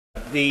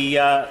the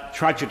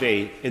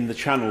tragedy in the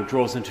Channel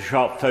draws into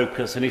sharp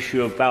focus an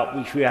issue about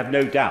which we have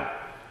no doubt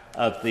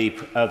of the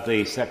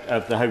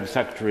Home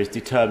Secretary's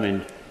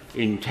determined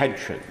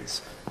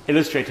intentions,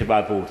 illustrated by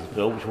a Borders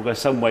Bill, which will go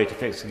some way to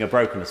fixing a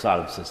broken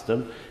asylum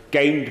system,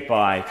 gamed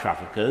by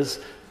traffickers,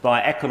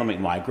 by economic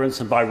migrants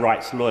and by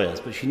rights lawyers.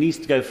 But she needs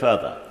to go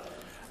further.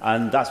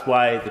 And that's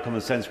why the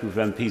Common Sense Group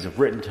of MPs have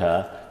written to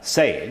her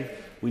saying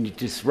we need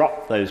to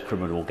disrupt those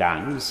criminal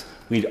gangs,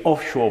 we need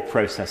offshore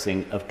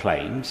processing of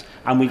claims,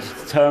 and we need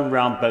to turn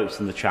around boats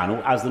in the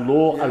Channel, as the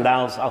law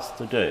allows us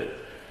to do.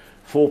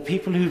 For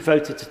people who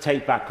voted to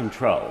take back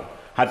control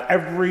have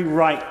every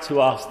right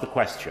to ask the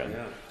question,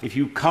 if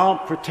you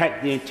can't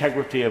protect the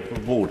integrity of the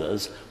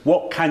borders,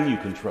 what can you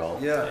control?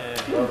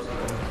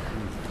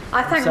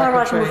 I thank my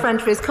right honourable friend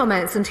for his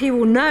comments, and he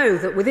will know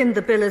that within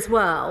the bill as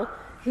well,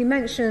 he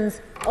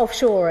mentions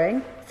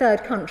offshoring,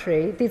 third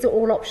country. These are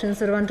all options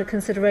that are under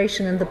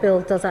consideration, and the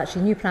bill does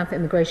actually, new plan for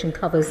immigration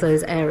covers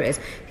those areas.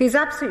 He's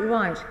absolutely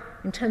right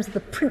in terms of the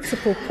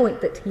principal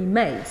point that he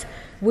made,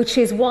 which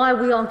is why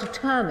we are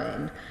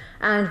determined,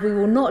 and we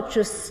will not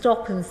just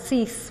stop and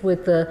cease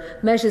with the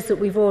measures that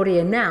we've already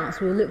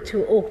announced. We will look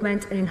to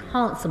augment and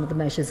enhance some of the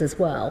measures as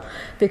well,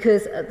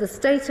 because at the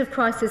state of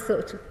crisis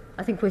that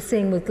I think we're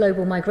seeing with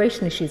global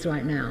migration issues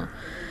right now,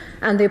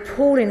 and the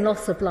appalling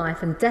loss of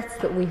life and deaths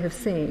that we have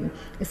seen,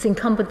 it's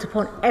incumbent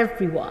upon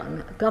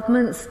everyone,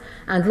 governments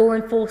and law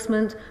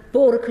enforcement,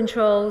 border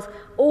controls,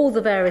 all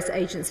the various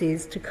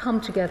agencies, to come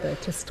together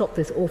to stop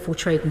this awful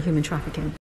trade in human trafficking.